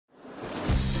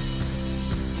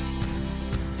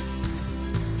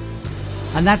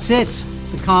And that's it.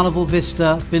 The Carnival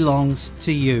Vista belongs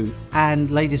to you.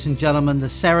 And ladies and gentlemen, the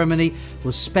ceremony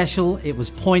was special, it was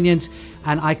poignant,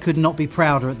 and I could not be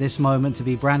prouder at this moment to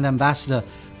be brand ambassador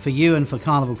for you and for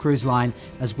Carnival Cruise Line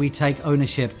as we take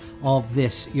ownership of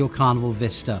this, your Carnival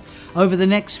Vista. Over the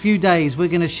next few days, we're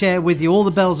going to share with you all the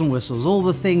bells and whistles, all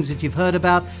the things that you've heard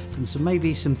about, and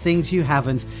maybe some things you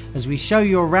haven't, as we show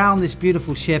you around this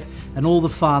beautiful ship and all the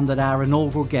fun that our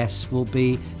inaugural guests will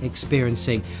be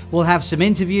experiencing. We'll have some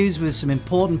interviews with some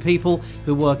important people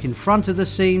who work in front of the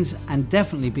scenes and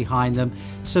definitely behind them.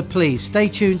 So please stay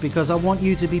tuned, because I want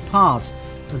you to be part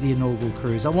of the inaugural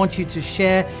cruise. I want you to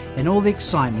share in all the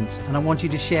excitement, and I want you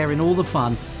to share in all the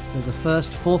fun that the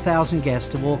first 4,000 guests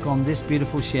to walk on this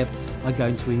beautiful ship are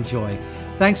going to enjoy.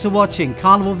 Thanks for watching.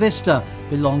 Carnival Vista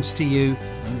belongs to you,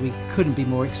 and we couldn't be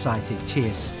more excited.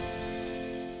 Cheers.